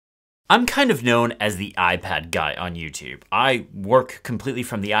I'm kind of known as the iPad guy on YouTube. I work completely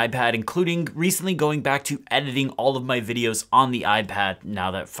from the iPad, including recently going back to editing all of my videos on the iPad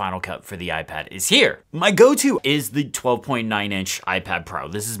now that Final Cut for the iPad is here. My go-to is the 12.9-inch iPad Pro.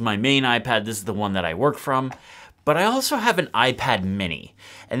 This is my main iPad. This is the one that I work from. But I also have an iPad mini,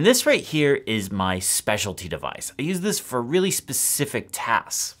 and this right here is my specialty device. I use this for really specific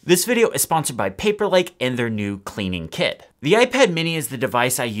tasks. This video is sponsored by Paperlike and their new cleaning kit. The iPad mini is the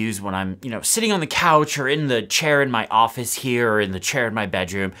device I use when I'm, sitting on the couch or in the chair in my office here or in the chair in my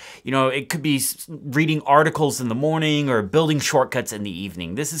bedroom. It could be reading articles in the morning or building shortcuts in the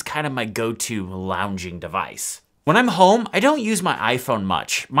evening. This is kind of my go-to lounging device. When I'm home, I don't use my iPhone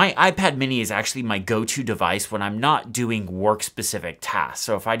much. My iPad mini is actually my go-to device when I'm not doing work-specific tasks.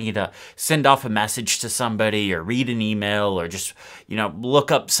 So if I need to send off a message to somebody or read an email or just, look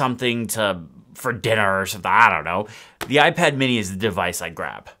up something for dinner or something, I don't know, the iPad mini is the device I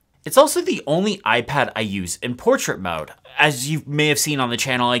grab. It's also the only iPad I use in portrait mode. As you may have seen on the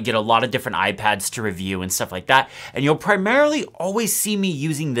channel, I get a lot of different iPads to review and stuff like that, and you'll primarily always see me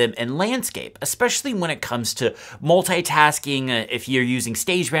using them in landscape, especially when it comes to multitasking. If you're using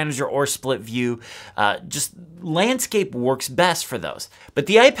Stage Manager or Split View, just landscape works best for those. But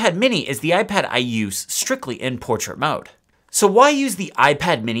the iPad mini is the iPad I use strictly in portrait mode. So why use the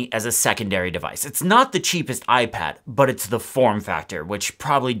iPad mini as a secondary device? It's not the cheapest iPad, but it's the form factor, which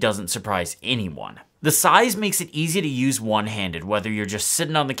probably doesn't surprise anyone. The size makes it easy to use one-handed, whether you're just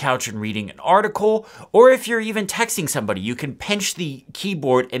sitting on the couch and reading an article, or if you're even texting somebody, you can pinch the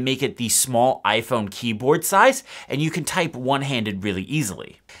keyboard and make it the small iPhone keyboard size, and you can type one-handed really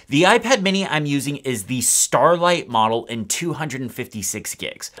easily. The iPad mini I'm using is the Starlight model in 256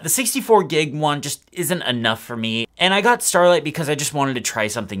 gigs. The 64 gig one just isn't enough for me, and I got Starlight because I just wanted to try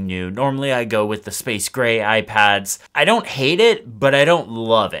something new. Normally I go with the space gray iPads. I don't hate it, but I don't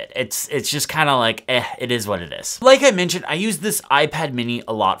love it. It's just kind of like, it is what it is. Like I mentioned, I use this iPad mini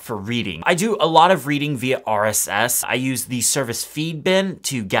a lot for reading. I do a lot of reading via RSS. I use the service Feedbin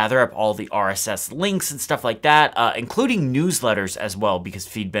to gather up all the RSS links and stuff like that, including newsletters as well, because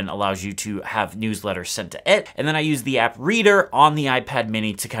Feedbin allows you to have newsletters sent to it. And then I use the app Reader on the iPad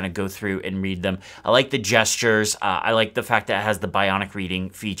mini to kind of go through and read them. I like the gestures. I like the fact that it has the bionic reading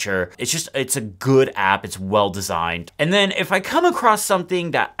feature. It's a good app. It's well designed. And then if I come across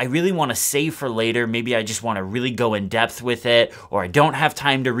something that I really want to save for later, maybe I just want to really go in depth with it, or I don't have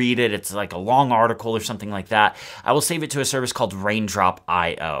time to read it, it's like a long article or something like that, I will save it to a service called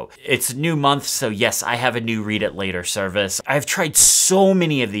Raindrop.io. It's a new month, so yes, I have a new read it later service. I've tried so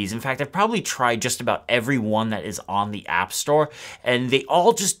many of these. In fact, I've probably tried just about every one that is on the App Store, and they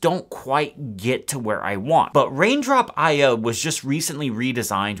all just don't quite get to where I want. But Raindrop.io was just recently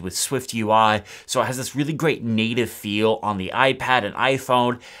redesigned with Swift UI, so it has this really great native feel on the iPad and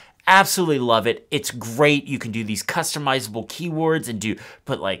iPhone. Absolutely love it. It's great. You can do these customizable keywords and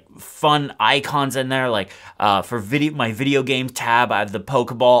put like fun icons in there. Like for my video games tab, I have the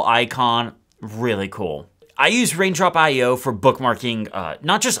Pokeball icon. Really cool. I use Raindrop.io for bookmarking,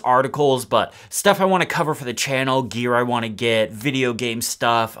 not just articles, but stuff I want to cover for the channel, gear I want to get, video game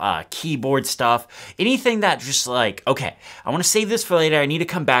stuff, keyboard stuff, anything that just like, okay, I want to save this for later. I need to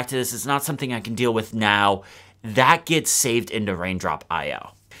come back to this. It's not something I can deal with now. That gets saved into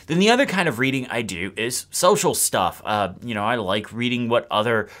Raindrop.io. Then the other kind of reading I do is social stuff. I like reading what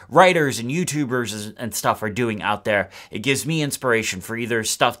other writers and YouTubers and stuff are doing out there. It gives me inspiration for either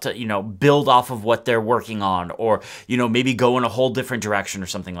stuff to, build off of what they're working on, or, maybe go in a whole different direction or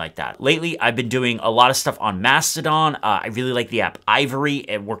something like that. Lately, I've been doing a lot of stuff on Mastodon. I really like the app Ivory.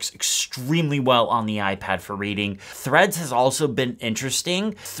 It works extremely well on the iPad for reading. Threads has also been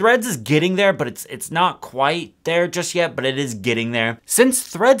interesting. Threads is getting there, but it's not quite there just yet, but it is getting there. Since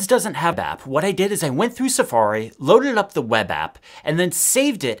Threads doesn't have an app, what I did is I went through Safari, loaded up the web app, and then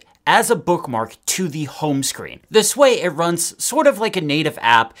saved it as a bookmark to the home screen. This way it runs sort of like a native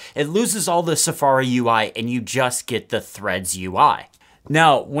app. It loses all the Safari UI and you just get the Threads UI.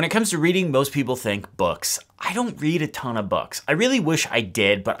 Now, when it comes to reading, most people think books. I don't read a ton of books. I really wish I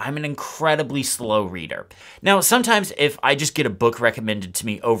did, but I'm an incredibly slow reader. Now, sometimes if I just get a book recommended to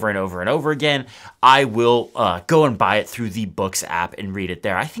me over and over and over again, I will go and buy it through the Books app and read it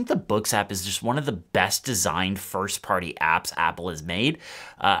there. I think the Books app is just one of the best designed first-party apps Apple has made.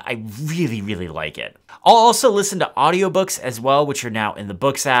 I really, really like it. I'll also listen to audiobooks as well, which are now in the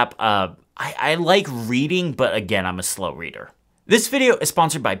Books app. I like reading, but again, I'm a slow reader. This video is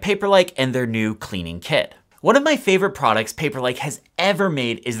sponsored by Paperlike and their new cleaning kit. One of my favorite products Paperlike has ever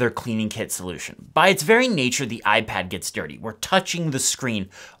made is their cleaning kit solution. By its very nature, the iPad gets dirty. We're touching the screen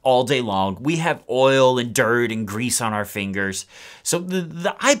all day long. We have oil and dirt and grease on our fingers. So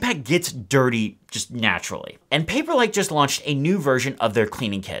the iPad gets dirty just naturally. And Paperlike just launched a new version of their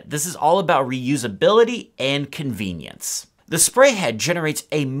cleaning kit. This is all about reusability and convenience. The spray head generates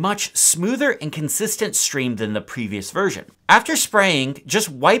a much smoother and consistent stream than the previous version. After spraying, just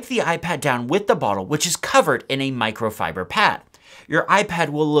wipe the iPad down with the bottle, which is covered in a microfiber pad. Your iPad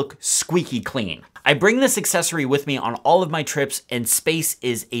will look squeaky clean. I bring this accessory with me on all of my trips, and space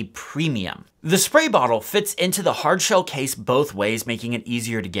is a premium. The spray bottle fits into the hard shell case both ways, making it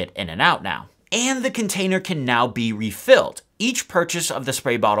easier to get in and out now. And the container can now be refilled. Each purchase of the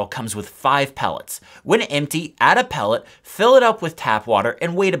spray bottle comes with 5 pellets. When empty, add a pellet, fill it up with tap water,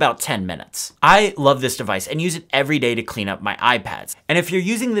 and wait about 10 minutes. I love this device and use it every day to clean up my iPads. And if you're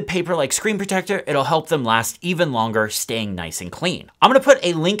using the Paperlike screen protector, it'll help them last even longer, staying nice and clean. I'm gonna put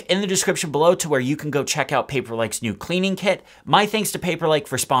a link in the description below to where you can go check out Paperlike's new cleaning kit. My thanks to Paperlike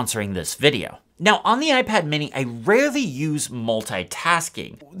for sponsoring this video. Now, on the iPad mini, I rarely use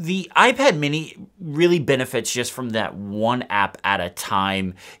multitasking. The iPad mini really benefits just from that one app at a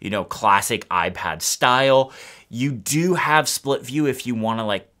time, you know, classic iPad style. You do have split view if you want to,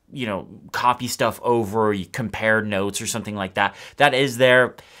 like, you know, copy stuff over, or you compare notes or something like that. That is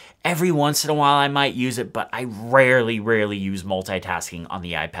there. Every once in a while I might use it, but I rarely use multitasking on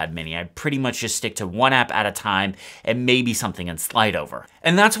the iPad mini. I pretty much just stick to one app at a time and maybe something in slide over.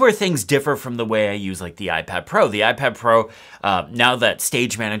 And that's where things differ from the way I use like the iPad Pro. The iPad Pro, now that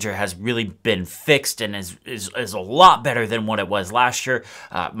Stage Manager has really been fixed and is a lot better than what it was last year,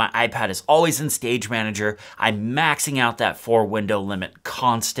 my iPad is always in Stage Manager. I'm maxing out that 4-window limit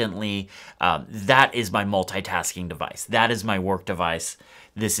constantly. That is my multitasking device. That is my work device.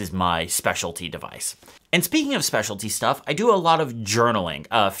 This is my specialty device. And speaking of specialty stuff, I do a lot of journaling.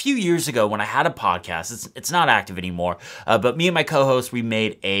 A few years ago when I had a podcast, it's not active anymore, but me and my co-host, we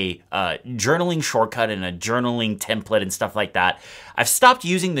made a journaling shortcut and a journaling template and stuff like that. I've stopped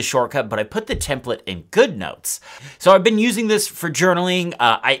using the shortcut, but I put the template in GoodNotes. So I've been using this for journaling.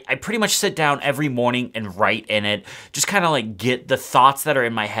 I pretty much sit down every morning and write in it, just kind of like get the thoughts that are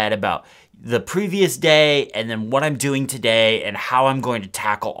in my head about the previous day and then what I'm doing today and how I'm going to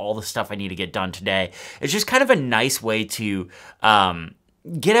tackle all the stuff I need to get done today. It's just kind of a nice way to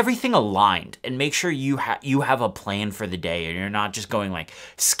get everything aligned and make sure you have a plan for the day and you're not just going like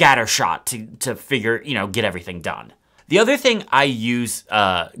scattershot to figure, you know, get everything done. The other thing I use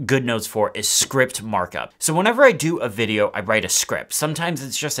GoodNotes for is script markup. So whenever I do a video, I write a script. Sometimes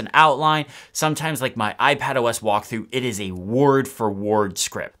it's just an outline. Sometimes like my iPadOS walkthrough, it is a word for word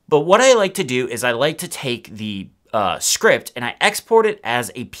script. But what I like to do is I like to take the script and I export it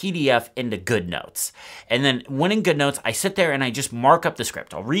as a PDF into GoodNotes. And then when in GoodNotes, I sit there and I just mark up the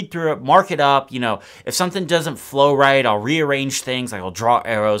script. I'll read through it, mark it up. You know, if something doesn't flow right, I'll rearrange things. Like I'll draw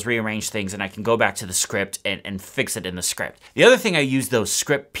arrows, rearrange things, and I can go back to the script and fix it in the script. The other thing I use those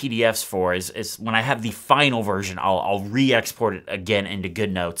script PDFs for is when I have the final version, I'll re-export it again into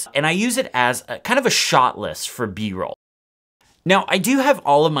GoodNotes. And I use it as kind of a shot list for B-roll. Now, I do have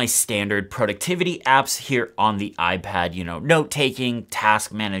all of my standard productivity apps here on the iPad, you know, note-taking,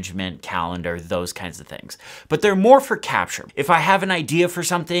 task management, calendar, those kinds of things. But they're more for capture. If I have an idea for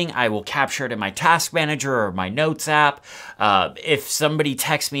something, I will capture it in my task manager or my notes app. If somebody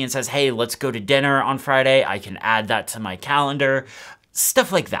texts me and says, hey, let's go to dinner on Friday, I can add that to my calendar,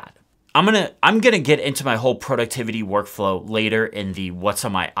 stuff like that. I'm gonna get into my whole productivity workflow later in the what's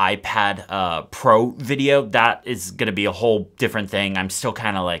on my iPad Pro video. That is gonna be a whole different thing. I'm still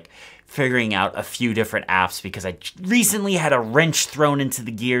kind of like figuring out a few different apps because I recently had a wrench thrown into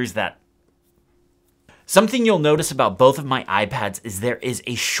the gears that... Something you'll notice about both of my iPads is there is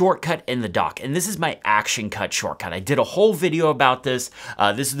a shortcut in the dock, and this is my Action Cut shortcut. I did a whole video about this.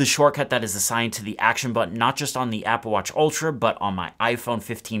 This is the shortcut that is assigned to the action button, not just on the Apple Watch Ultra, but on my iPhone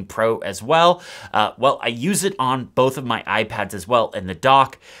 15 Pro as well. Well, I use it on both of my iPads as well in the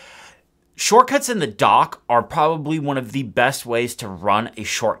dock. Shortcuts in the dock are probably one of the best ways to run a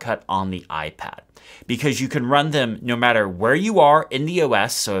shortcut on the iPad, because you can run them no matter where you are in the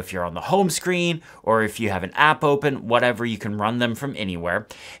OS. So if you're on the home screen or if you have an app open, whatever, you can run them from anywhere.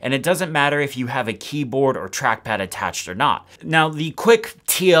 And it doesn't matter if you have a keyboard or trackpad attached or not. Now, the quick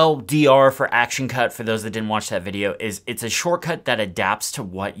TLDR for Action Cut, for those that didn't watch that video, is it's a shortcut that adapts to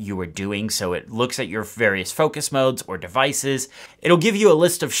what you are doing. So it looks at your various focus modes or devices. It'll give you a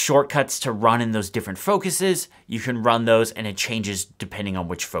list of shortcuts to run in those different focuses. You can run those and it changes depending on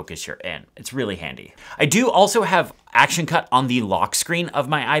which focus you're in. It's really handy. handy. I do also have Action Cut on the lock screen of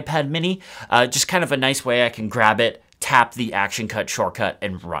my iPad mini, just kind of a nice way I can grab it, tap the Action Cut shortcut,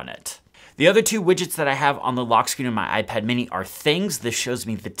 and run it. The other two widgets that I have on the lock screen of my iPad mini are Things. This shows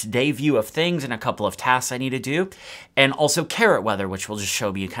me the today view of things and a couple of tasks I need to do. And also Carrot Weather, which will just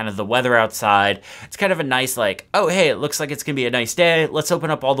show me kind of the weather outside. It's kind of a nice like, oh hey, it looks like it's gonna be a nice day. Let's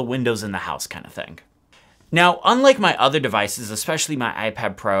open up all the windows in the house kind of thing. Now, unlike my other devices, especially my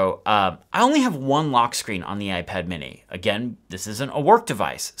iPad Pro, I only have one lock screen on the iPad mini. Again, this isn't a work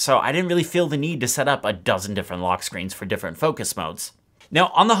device, so I didn't really feel the need to set up a dozen different lock screens for different focus modes. Now,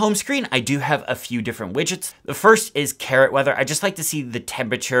 on the home screen, I do have a few different widgets. The first is Carrot Weather. I just like to see the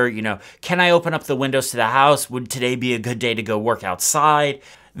temperature, you know, can I open up the windows to the house? Would today be a good day to go work outside?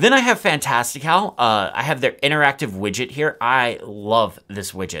 Then I have Fantastical. I have their interactive widget here. I love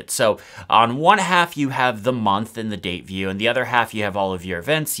this widget. So on one half, you have the month and the date view, and the other half, you have all of your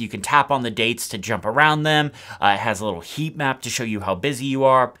events. You can tap on the dates to jump around them. It has a little heat map to show you how busy you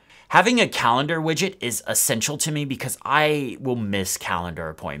are. Having a calendar widget is essential to me because I will miss calendar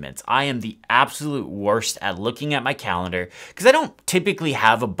appointments. I am the absolute worst at looking at my calendar because I don't typically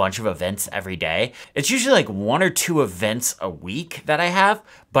have a bunch of events every day. It's usually like 1 or 2 events a week that I have,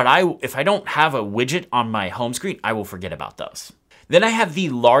 but if I don't have a widget on my home screen, I will forget about those. Then I have the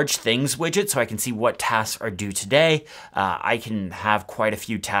Large Things widget, so I can see what tasks are due today. I can have quite a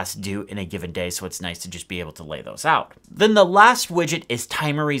few tasks due in a given day, so it's nice to just be able to lay those out. Then the last widget is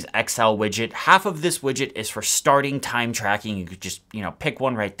Timery's Excel widget. Half of this widget is for starting time tracking. You could just, you know, pick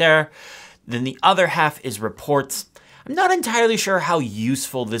one right there. Then the other half is Reports. I'm not entirely sure how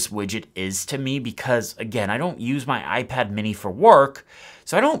useful this widget is to me because, again, I don't use my iPad mini for work,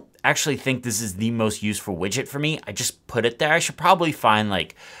 so I don't actually think this is the most useful widget for me. I just put it there. I should probably find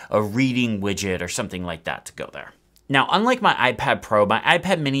like a reading widget or something like that to go there. Now, unlike my iPad Pro, my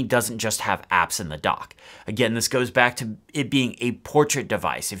iPad mini doesn't just have apps in the dock. Again, this goes back to it being a portrait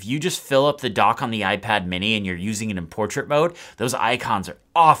device. If you just fill up the dock on the iPad mini and you're using it in portrait mode, those icons are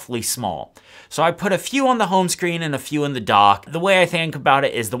awfully small. So I put a few on the home screen and a few in the dock. The way I think about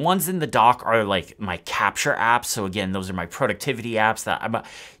it is the ones in the dock are like my capture apps. So again, those are my productivity apps that I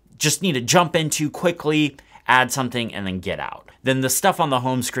just need to jump into quickly, add something, and then get out. Then the stuff on the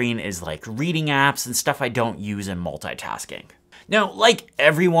home screen is like reading apps and stuff I don't use in multitasking. Now, like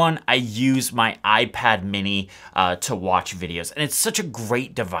everyone, I use my iPad mini to watch videos, and it's such a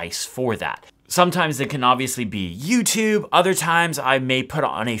great device for that. Sometimes it can obviously be YouTube. Other times I may put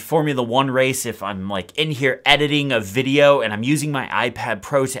on a Formula 1 race if I'm like in here editing a video and I'm using my iPad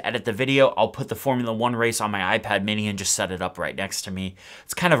Pro to edit the video. I'll put the Formula 1 race on my iPad mini and just set it up right next to me.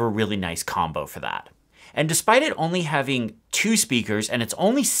 It's kind of a really nice combo for that. And despite it only having 2 speakers and it's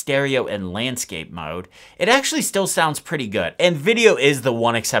only stereo and landscape mode, it actually still sounds pretty good. And video is the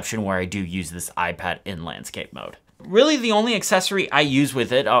one exception where I do use this iPad in landscape mode. Really the only accessory I use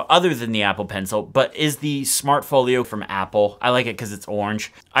with it, other than the Apple Pencil, but is the Smart Folio from Apple. I like it because it's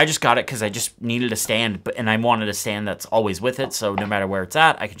orange. I just got it because I just needed a stand, and I wanted a stand that's always with it, so no matter where it's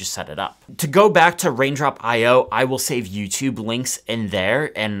at, I can just set it up. To go back to Raindrop.io, I will save YouTube links in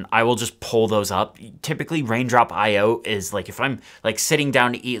there, and I will just pull those up. Typically, Raindrop.io is like, if I'm like sitting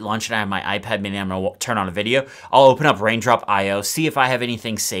down to eat lunch and I have my iPad mini, I'm gonna turn on a video, I'll open up Raindrop.io, see if I have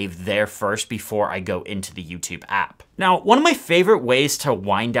anything saved there first before I go into the YouTube app. Now, one of my favorite ways to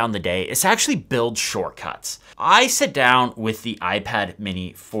wind down the day is to actually build shortcuts. I sit down with the iPad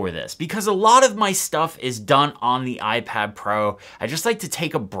mini for this because a lot of my stuff is done on the iPad Pro. I just like to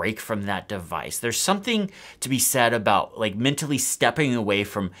take a break from that device. There's something to be said about like mentally stepping away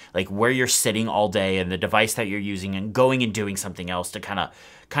from like where you're sitting all day and the device that you're using and going and doing something else to kind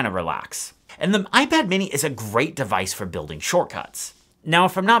of relax. And the iPad mini is a great device for building shortcuts. Now,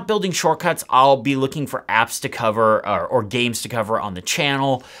 if I'm not building shortcuts, I'll be looking for apps to cover or games to cover on the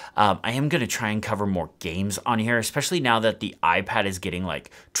channel. I am going to try and cover more games on here, especially now that the iPad is getting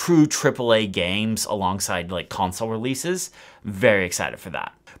like true AAA games alongside like console releases. Very excited for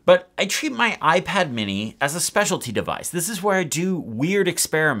that. But I treat my iPad mini as a specialty device. This is where I do weird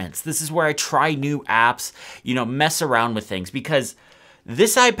experiments. This is where I try new apps, you know, mess around with things because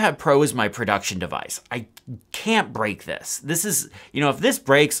this iPad Pro is my production device. I can't break this. This is, you know, if this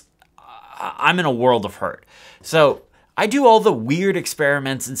breaks, I'm in a world of hurt. So I do all the weird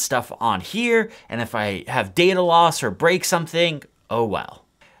experiments and stuff on here, and if I have data loss or break something, oh well.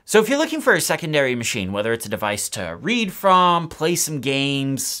 So if you're looking for a secondary machine, whether it's a device to read from, play some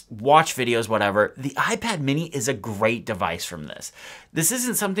games, watch videos, whatever, the iPad mini is a great device from this. This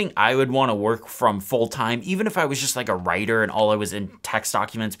isn't something I would want to work from full time, even if I was just like a writer and all I was in text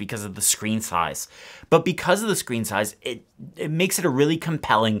documents because of the screen size. But because of the screen size, it makes it a really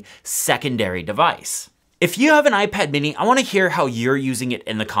compelling secondary device. If you have an iPad mini, I want to hear how you're using it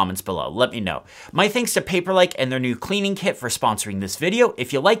in the comments below. Let me know. My thanks to Paperlike and their new cleaning kit for sponsoring this video.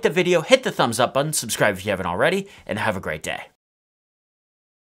 If you liked the video, hit the thumbs up button, subscribe if you haven't already, and have a great day.